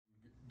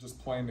just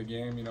playing the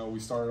game, you know, we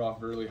started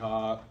off really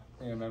hot,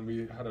 and then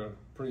we had a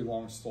pretty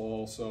long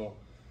stall. So,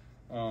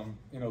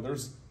 you know,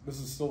 this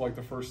is still like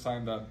the first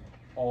time that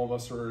all of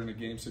us are in a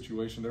game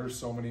situation. There's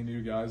so many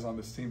new guys on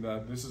this team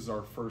that this is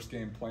our first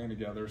game playing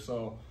together.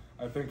 So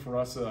I think for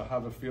us to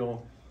have a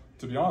feel,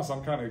 to be honest,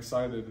 I'm kind of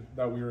excited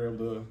that we were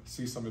able to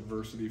see some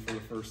adversity for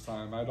the first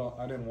time. I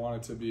didn't want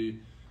it to be,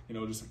 you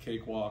know, just a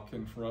cakewalk,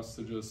 and for us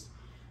to just,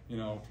 you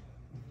know,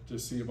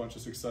 just see a bunch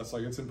of success.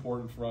 Like, it's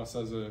important for us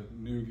as a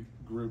new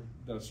group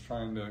that's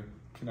trying to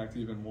connect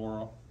even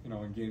more, you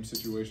know, in game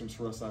situations,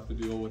 for us to have to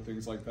deal with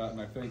things like that.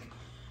 And I think,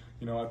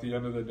 you know, at the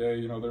end of the day,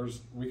 you know,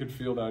 we could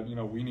feel that, you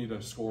know, we need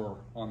a score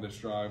on this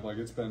drive. Like,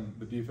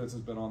 the defense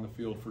has been on the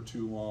field for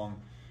too long.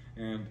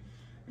 And,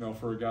 you know,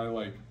 for a guy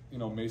like, you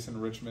know, Mason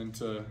Richmond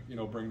to, you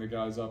know, bring the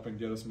guys up and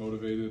get us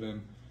motivated,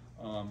 and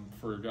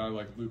for a guy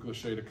like Luke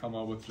Lachey to come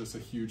up with just a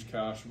huge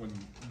catch when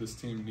this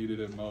team needed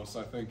it most.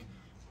 I think,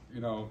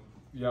 you know,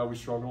 yeah, we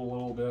struggled a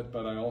little bit,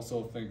 but I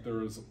also think there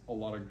was a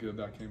lot of good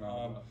that came out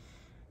of it.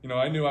 You know,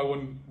 I knew I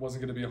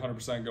wasn't going to be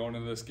 100% going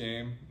into this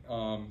game.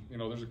 You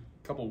know, there's a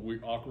couple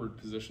of awkward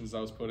positions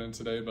I was put in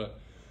today, but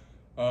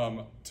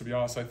to be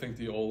honest, I think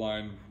the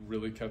O-line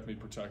really kept me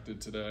protected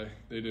today.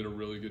 They did a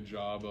really good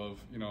job of,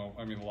 you know,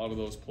 I mean, a lot of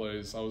those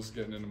plays, I was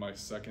getting into my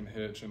second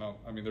hitch, and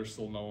I mean, there's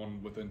still no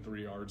one within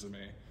 3 yards of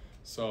me.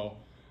 So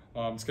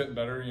it's getting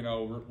better. You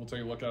know, we'll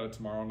take a look at it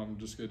tomorrow, and I'm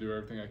just going to do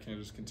everything I can to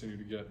just continue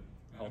to get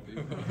healthy.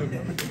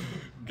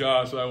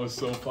 Gosh, I was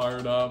so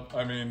fired up.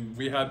 I mean,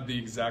 we had the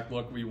exact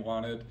look we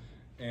wanted,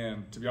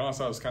 and to be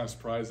honest, I was kind of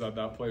surprised that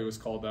that play was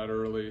called that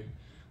early.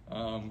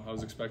 I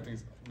was expecting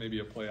maybe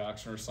a play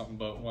action or something,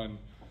 but when,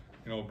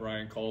 you know,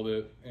 Brian called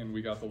it and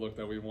we got the look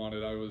that we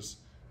wanted, I was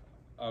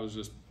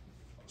just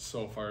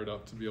so fired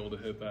up to be able to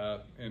hit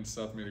that, and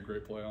Seth made a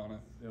great play on it.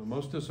 You know,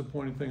 most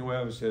disappointing thing we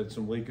obviously had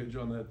some leakage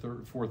on that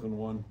 4th and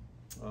 1,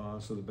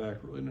 so the back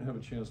really didn't have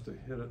a chance to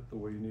hit it the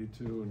way you need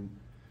to, and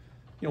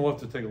you know, we'll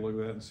have to take a look at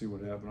that and see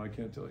what happened. I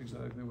can't tell you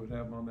exactly what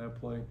happened on that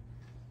play,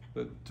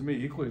 but to me,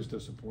 equally as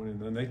disappointing.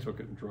 Then they took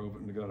it and drove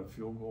it and got a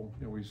field goal.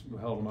 You know, we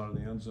held them out of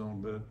the end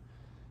zone, but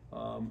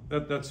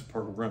that's the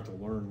part we're going to have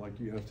to learn. Like,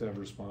 you have to have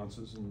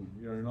responses, and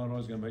you know, you're not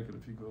always going to make it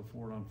if you go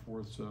forward on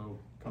 4th. So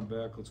come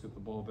back, let's get the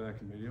ball back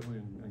immediately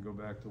and go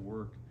back to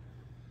work.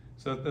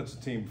 So that's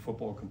a team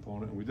football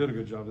component, and we did a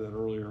good job of that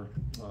earlier.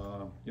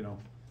 You know,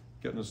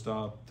 getting a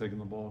stop, taking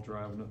the ball,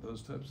 driving it,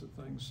 those types of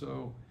things.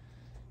 So,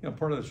 you know,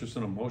 part of that's just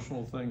an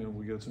emotional thing, and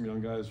we got some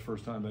young guys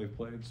first time they've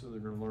played, so they're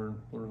going to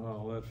learn how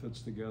all that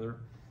fits together.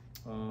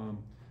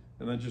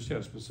 And then just, yeah,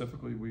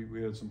 specifically,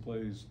 we had some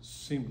plays,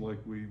 seemed like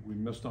we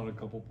missed on a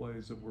couple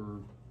plays that were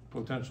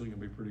potentially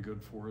going to be pretty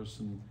good for us.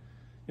 And, you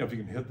know, if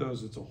you can hit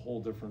those, it's a whole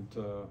different,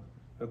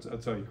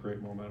 that's how you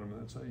create momentum,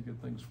 and that's how you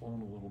get things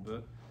flowing a little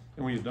bit.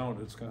 And when you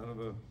don't, it's kind of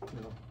a,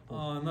 you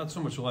know, not so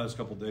much the last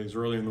couple of days,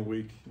 early in the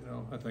week, you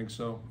know, I think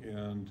so.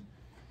 And,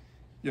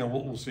 you know,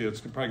 we'll see.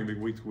 It's probably going to be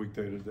week to week,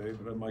 day to day,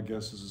 but my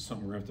guess is it's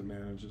something we're going to have to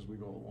manage as we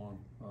go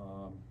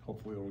along.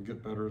 Hopefully it'll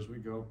get better as we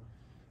go.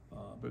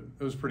 But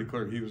it was pretty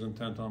clear he was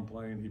intent on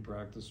playing. He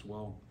practiced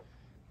well.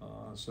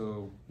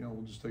 So, you know,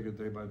 we'll just take it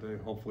day by day.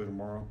 Hopefully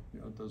tomorrow, you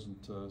know,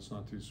 it's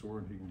not too sore,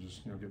 and he can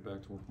just, you know, get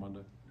back to work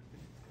Monday.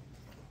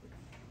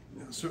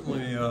 Yeah,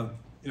 certainly,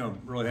 you know,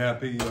 really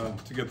happy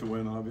to get the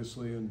win,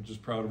 obviously, and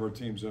just proud of our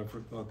team's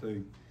effort. Thought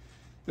they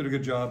did a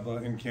good job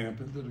in camp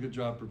and did a good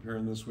job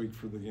preparing this week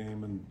for the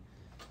game, and,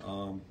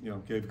 you know,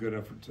 gave good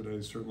effort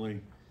today.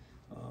 Certainly,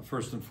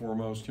 first and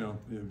foremost, you know,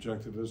 the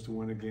objective is to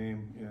win a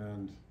game,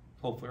 and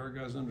hopefully our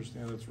guys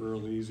understand it's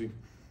rarely easy.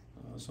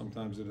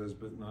 Sometimes it is,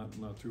 but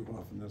not too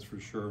often, that's for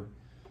sure.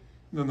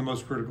 And then the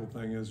most critical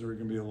thing is there are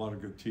going to be a lot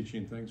of good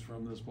teaching things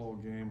from this ball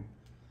game.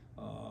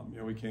 You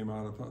know, we came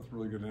out, I thought, with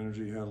really good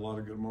energy, had a lot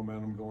of good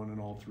momentum going in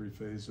all 3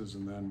 phases,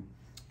 and then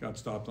got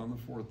stopped on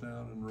the 4th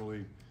down and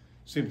really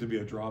seemed to be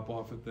a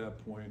drop-off at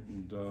that point.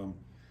 And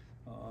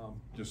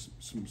just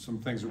some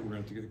things that we're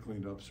going to have to get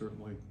cleaned up,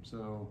 certainly.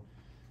 So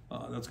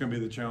that's going to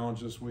be the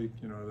challenge this week.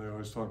 You know, they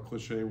always talk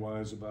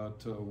cliche-wise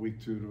about week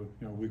 2 to, you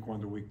know, week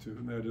 1 to week 2,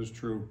 and that is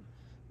true.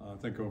 I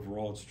think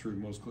overall it's true.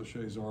 Most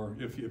cliches are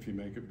if you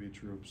make it be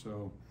true.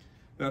 So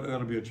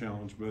that'll be a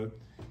challenge, but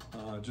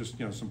just,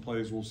 you know, some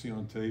plays we'll see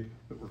on tape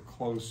that were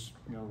close,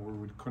 you know, where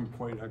we couldn't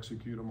quite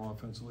execute them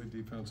offensively,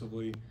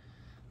 defensively.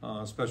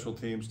 Special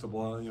teams to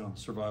block, you know,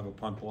 survive a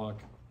punt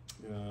block.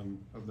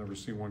 I've never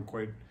seen one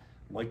quite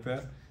like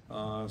that.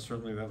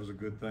 Certainly that was a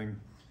good thing.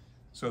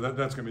 So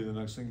that's going to be the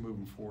next thing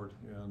moving forward,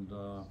 and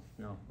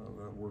you know,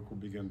 that work will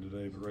begin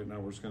today. But right now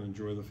we're just going to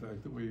enjoy the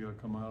fact that we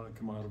come out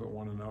of it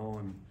 1-0,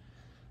 and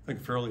I think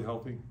fairly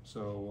healthy.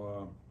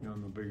 So you know,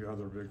 and the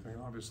other big thing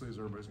obviously is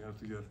everybody's going to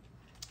have to get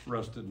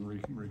rested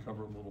and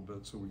recover a little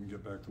bit so we can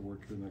get back to work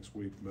here next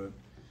week. But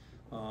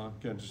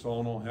again, just all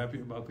in all, happy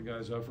about the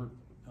guys' effort,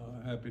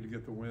 happy to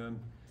get the win,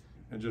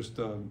 and just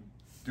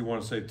do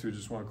want to say too,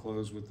 just want to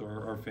close with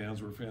our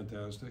fans were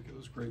fantastic. It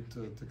was great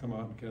to come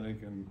out in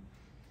Kinnick, and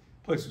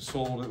place was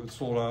sold. It was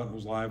sold out. It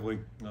was lively.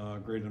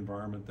 Great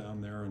environment down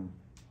there, and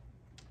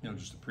you know,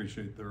 just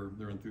appreciate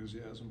their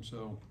enthusiasm.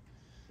 So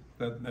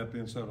That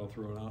being said, I'll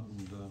throw it out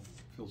and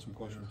field some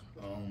questions.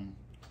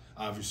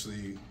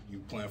 Obviously, you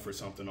plan for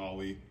something all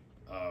week.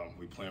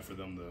 We planned for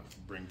them to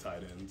bring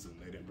tight ends, and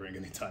they didn't bring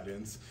any tight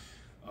ends.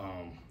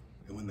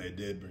 And when they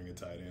did bring a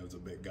tight end, it was a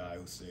big guy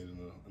who stayed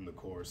in the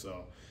core.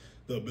 So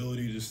the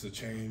ability just to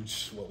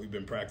change what we've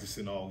been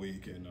practicing all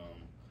week and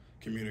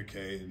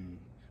communicate. And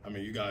I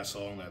mean, you guys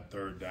saw on that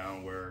third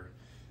down where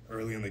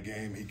early in the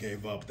game he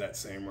gave up that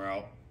same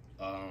route.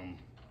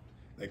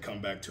 They come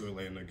back to it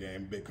late in the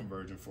game, big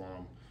conversion for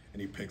him,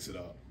 and he picks it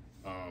up.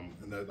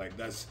 And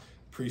that's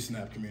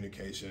pre-snap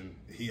communication.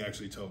 He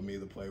actually told me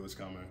the play was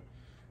coming.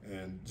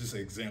 And just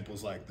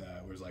examples like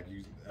that, where it's like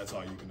that's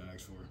all you can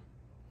ask for.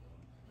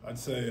 I'd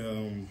say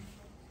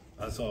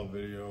I saw a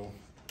video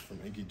from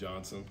Inky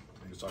Johnson.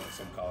 He was talking to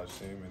some college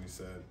team, and he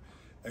said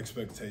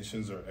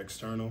expectations are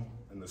external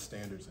and the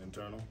standards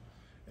internal.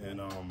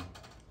 And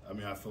I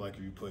mean, I feel like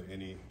if you put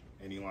any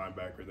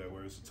linebacker that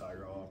wears the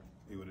Tiger Hawk,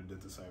 he would have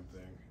did the same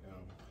thing.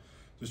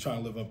 Just trying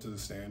to live up to the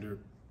standard,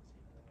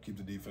 keep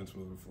the defense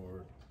moving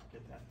forward.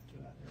 Get that to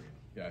that area.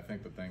 Yeah, I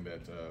think the thing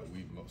that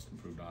we've most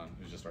improved on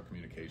is just our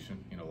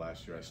communication. You know,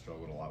 last year I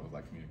struggled a lot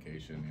with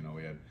communication. You know,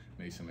 we had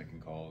Mason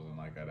making calls, and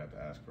I'd have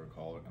to ask for a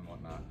call and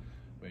whatnot.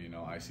 But you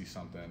know, I see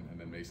something, and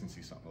then Mason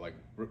sees something. Like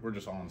we're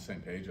just all on the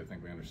same page. I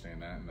think we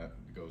understand that, and that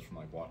goes from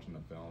watching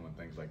the film and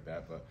things like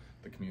that. But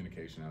the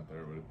communication out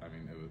there, I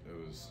mean,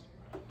 it was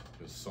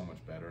so much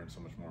better and so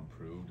much more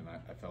improved, and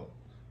I felt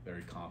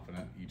very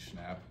confident each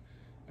snap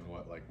and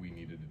what we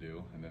needed to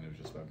do, and then it was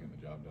just about getting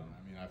the job done.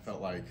 I mean, I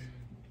felt like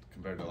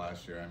compared to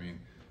last year, I mean,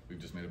 we've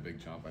just made a big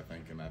jump, I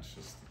think, and that's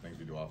just the things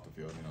we do off the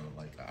field. You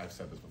know, I've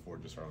said this before,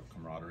 just our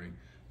camaraderie.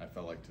 I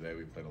felt like today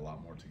we played a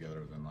lot more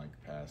together than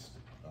past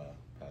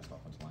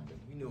offensive line did.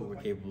 We knew what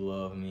we're capable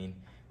of. I mean,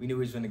 we knew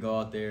we was going to go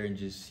out there and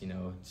just,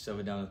 shove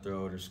it down the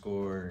throat or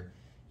score or,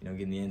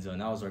 get in the end zone.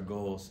 That was our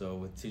goal.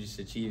 So to just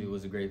achieve it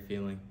was a great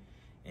feeling.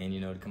 And,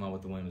 to come out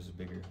with the win was a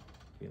bigger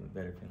feeling,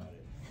 better feeling.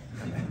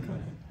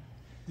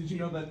 Did you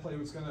know that play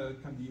was going to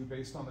come to you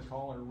based on the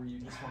call, or were you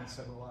just one of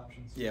several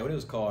options? Yeah, when it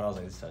was called, I was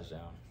like, it's a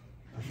touchdown.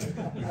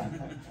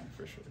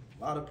 For sure.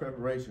 A lot of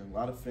preparation, a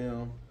lot of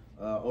film.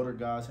 Older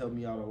guys helped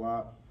me out a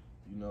lot,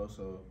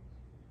 so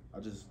I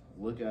just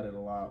look at it a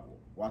lot,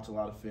 watch a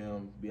lot of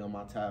film, be on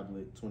my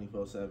tablet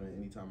 24/7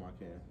 anytime I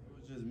can.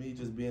 It was just me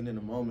just being in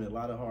the moment, a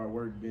lot of hard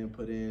work being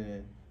put in,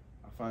 and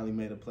I finally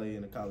made a play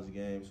in a college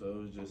game, so it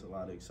was just a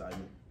lot of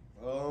excitement.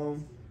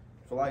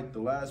 For the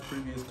last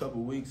previous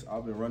couple weeks,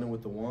 I've been running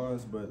with the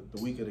ones, but the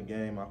week of the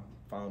game, I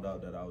found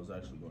out that I was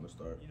actually going to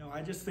start.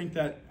 I just think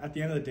that at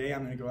the end of the day,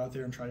 I'm going to go out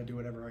there and try to do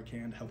whatever I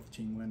can to help the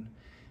team win.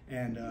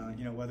 And,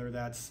 whether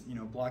that's,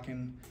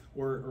 blocking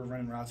or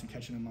running routes and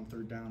catching them on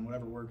third down,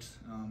 whatever works.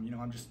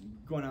 I'm just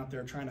going out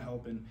there trying to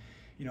help. And,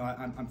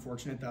 I'm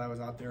fortunate that I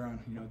was out there on,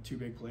 2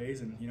 big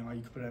plays. And, you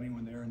could put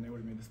anyone there and they would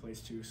have made this place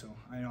too. So,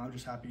 I'm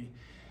just happy,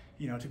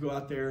 to go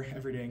out there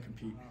every day and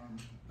compete.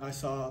 I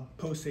saw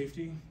post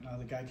safety.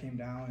 The guy came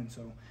down, and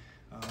so,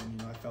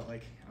 I felt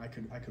like I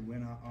could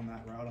win on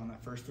that route on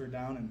that first third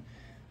down.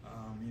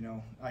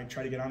 And, I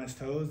tried to get on his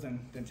toes and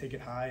then take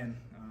it high, and,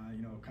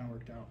 it kind of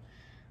worked out.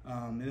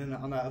 And then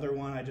on that other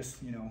one, I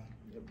just,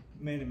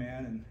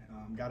 man-to-man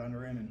and got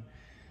under him,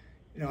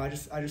 and I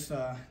just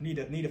need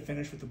to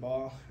finish with the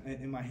ball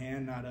in my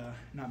hand,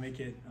 not make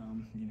it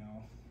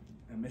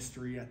a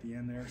mystery at the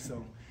end there.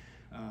 So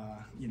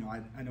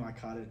I know I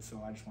caught it,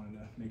 so I just wanted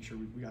to make sure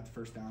we got the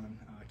first down and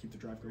keep the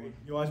drive going.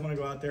 You always want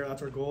to go out there.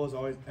 That's our goal, is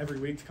always every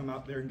week to come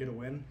out there and get a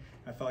win.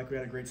 I felt like we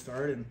had a great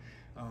start, and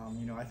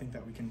I think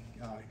that we can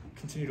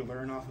continue to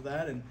learn off of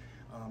that, and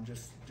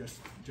just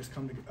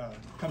come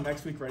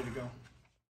next week ready to go.